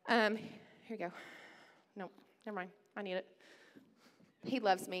 Here you go. No, never mind. I need it. He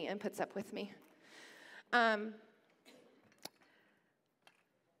loves me and puts up with me.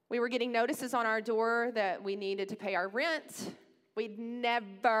 We were getting notices on our door that we needed to pay our rent. We'd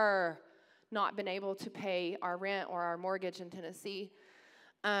never not been able to pay our rent or our mortgage in Tennessee.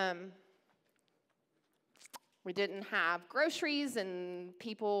 We didn't have groceries, and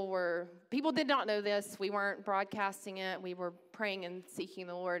people did not know this. We weren't broadcasting it. We were praying and seeking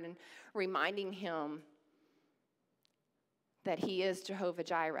the Lord and reminding him that he is Jehovah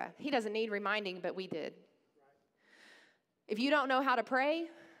Jireh. He doesn't need reminding, but we did. If you don't know how to pray,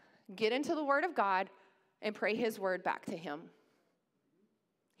 get into the Word of God and pray his word back to him.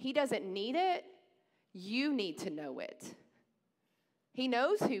 He doesn't need it. You need to know it. He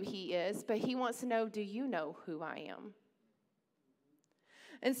knows who he is, but he wants to know, do you know who I am?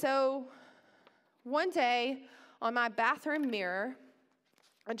 And so one day on my bathroom mirror,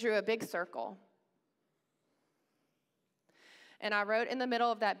 I drew a big circle. And I wrote in the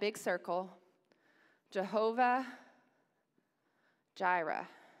middle of that big circle, Jehovah Jireh.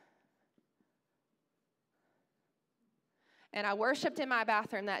 And I worshiped in my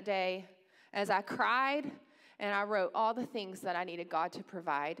bathroom that day as I cried, and I wrote all the things that I needed God to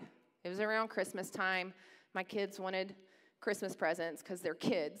provide. It was around Christmas time. My kids wanted Christmas presents because they're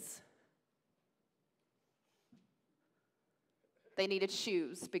kids. They needed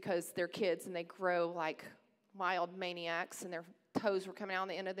shoes because they're kids and they grow like wild maniacs, and their toes were coming out on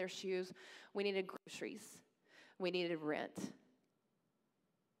the end of their shoes. We needed groceries. We needed rent.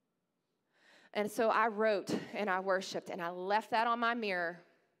 And so I wrote and I worshiped, and I left that on my mirror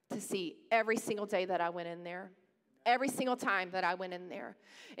to see every single day that I went in there, every single time that I went in there.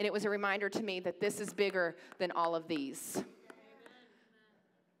 And it was a reminder to me that this is bigger than all of these.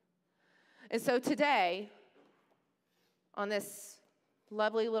 And so today, on this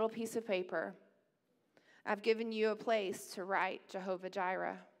lovely little piece of paper. I've given you a place to write Jehovah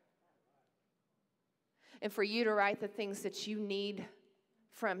Jireh. And for you to write the things that you need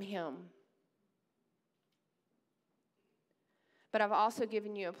from him. But I've also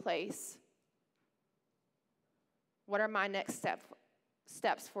given you a place. What are my next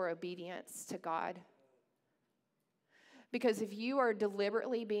steps for obedience to God? Because if you are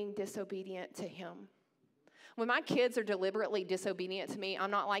deliberately being disobedient to him, when my kids are deliberately disobedient to me,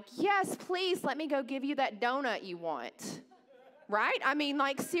 I'm not like, yes, please, let me go give you that donut you want. Right? I mean,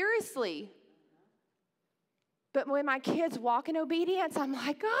 like, seriously. But when my kids walk in obedience, I'm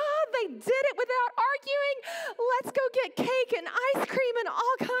like, oh, they did it without arguing. Let's go get cake and ice cream and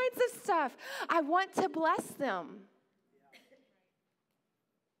all kinds of stuff. I want to bless them.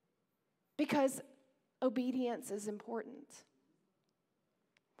 Because obedience is important.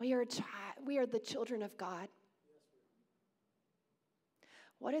 We are the children of God.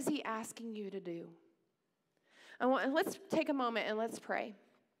 What is he asking you to do? Let's take a moment and let's pray.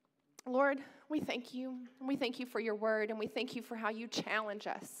 Lord, we thank you. We thank you for your word, and we thank you for how you challenge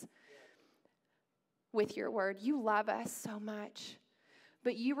us with your word. You love us so much,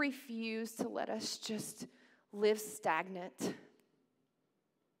 but you refuse to let us just live stagnant.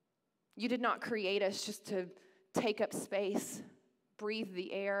 You did not create us just to take up space, breathe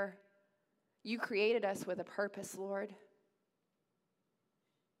the air. You created us with a purpose, Lord.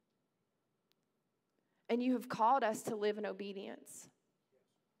 And you have called us to live in obedience.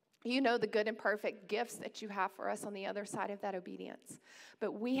 You know the good and perfect gifts that you have for us on the other side of that obedience.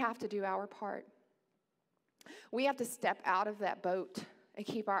 But we have to do our part. We have to step out of that boat and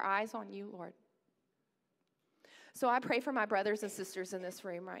keep our eyes on you, Lord. So I pray for my brothers and sisters in this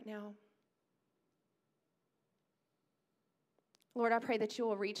room right now. Lord, I pray that you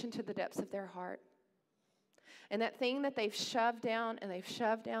will reach into the depths of their heart. And that thing that they've shoved down and they've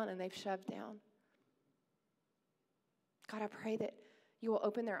shoved down and they've shoved down. God, I pray that you will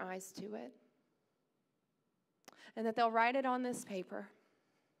open their eyes to it. And that they'll write it on this paper.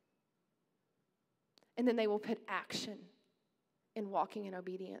 And then they will put action in walking in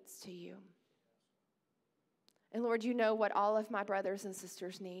obedience to you. And Lord, you know what all of my brothers and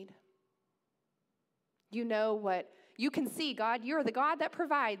sisters need. You know what you can see, God. You are the God that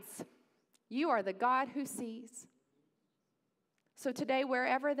provides. You are the God who sees. So today,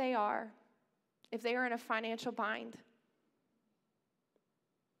 wherever they are, if they are in a financial bind,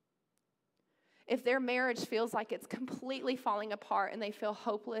 if their marriage feels like it's completely falling apart and they feel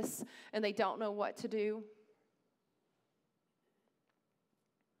hopeless and they don't know what to do,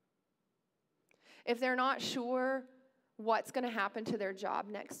 if they're not sure what's going to happen to their job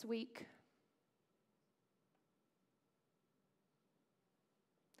next week,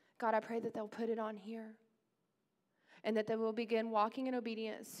 God, I pray that they'll put it on here and that they will begin walking in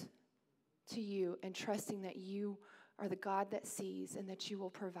obedience to you and trusting that you are the God that sees and that you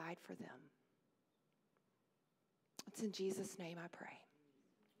will provide for them. It's in Jesus' name I pray.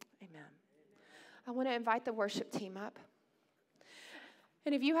 Amen. I want to invite the worship team up.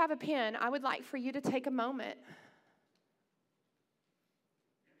 And if you have a pen, I would like for you to take a moment.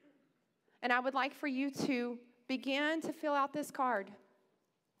 And I would like for you to begin to fill out this card.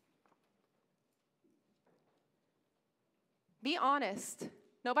 Be honest.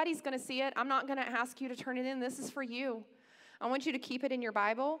 Nobody's going to see it. I'm not going to ask you to turn it in. This is for you. I want you to keep it in your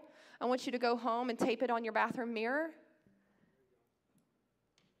Bible. I want you to go home and tape it on your bathroom mirror.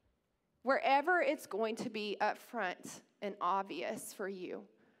 Wherever it's going to be up front and obvious for you.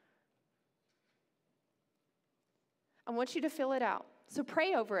 I want you to fill it out. So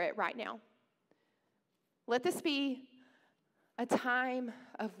pray over it right now. Let this be a time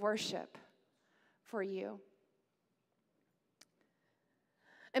of worship for you.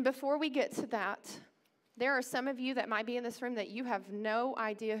 And before we get to that, there are some of you that might be in this room that you have no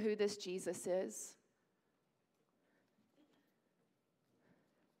idea who this Jesus is.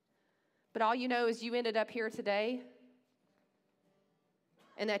 But all you know is you ended up here today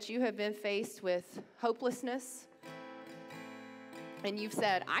and that you have been faced with hopelessness and you've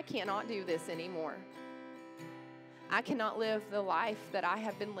said, I cannot do this anymore. I cannot live the life that I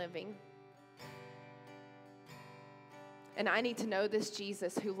have been living. And I need to know this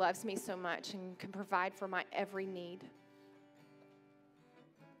Jesus who loves me so much and can provide for my every need.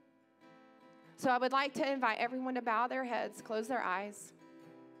 So I would like to invite everyone to bow their heads, close their eyes.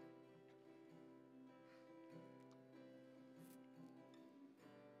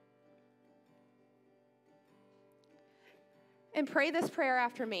 And pray this prayer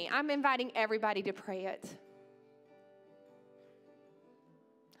after me. I'm inviting everybody to pray it.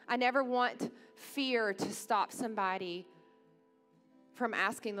 I never want fear to stop somebody from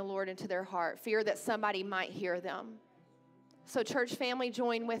asking the Lord into their heart, fear that somebody might hear them. So church family,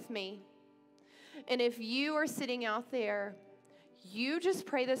 join with me. And if you are sitting out there, you just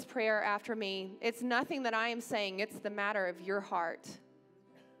pray this prayer after me. It's nothing that I am saying. It's the matter of your heart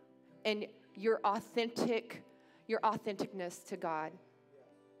and your authenticness to God.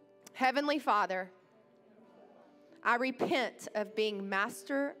 Heavenly Father, I repent of being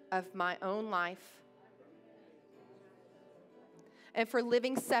master of my own life and for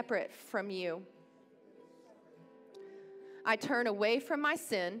living separate from you. I turn away from my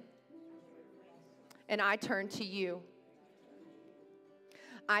sin and I turn to you.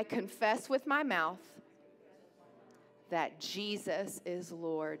 I confess with my mouth that Jesus is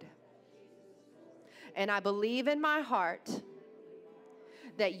Lord. And I believe in my heart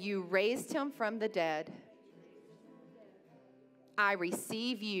that you raised him from the dead. I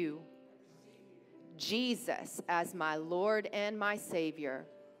receive you, Jesus, as my Lord and my Savior.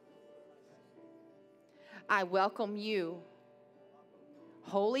 I welcome you,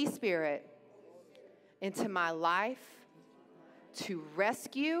 Holy Spirit, into my life to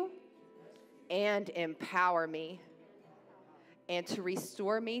rescue and empower me and to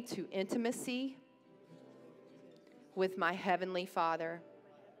restore me to intimacy with my Heavenly Father.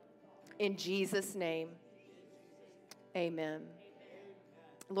 In Jesus' name, amen.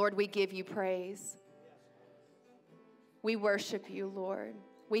 Lord, we give you praise. We worship you, Lord.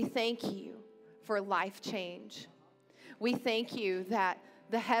 We thank you for life change. We thank you that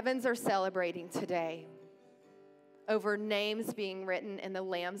the heavens are celebrating today over names being written in the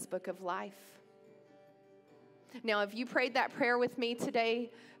Lamb's Book of Life. Now, if you prayed that prayer with me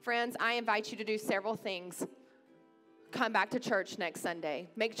today, friends, I invite you to do several things. Come back to church next Sunday.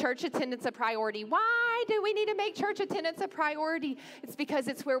 Make church attendance a priority. Why do we need to make church attendance a priority? It's because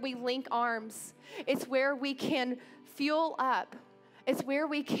it's where we link arms. It's where we can fuel up. It's where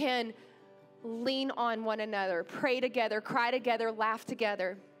we can lean on one another, pray together, cry together, laugh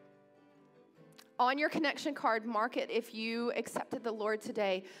together. On your connection card, mark it if you accepted the Lord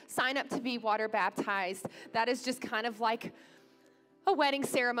today. Sign up to be water baptized. That is just kind of like a wedding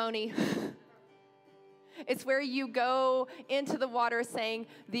ceremony. It's where you go into the water saying,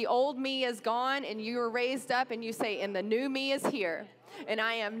 the old me is gone, and you are raised up, and you say, and the new me is here, and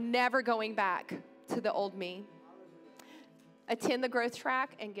I am never going back to the old me. Attend the growth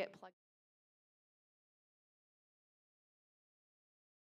track and get plugged.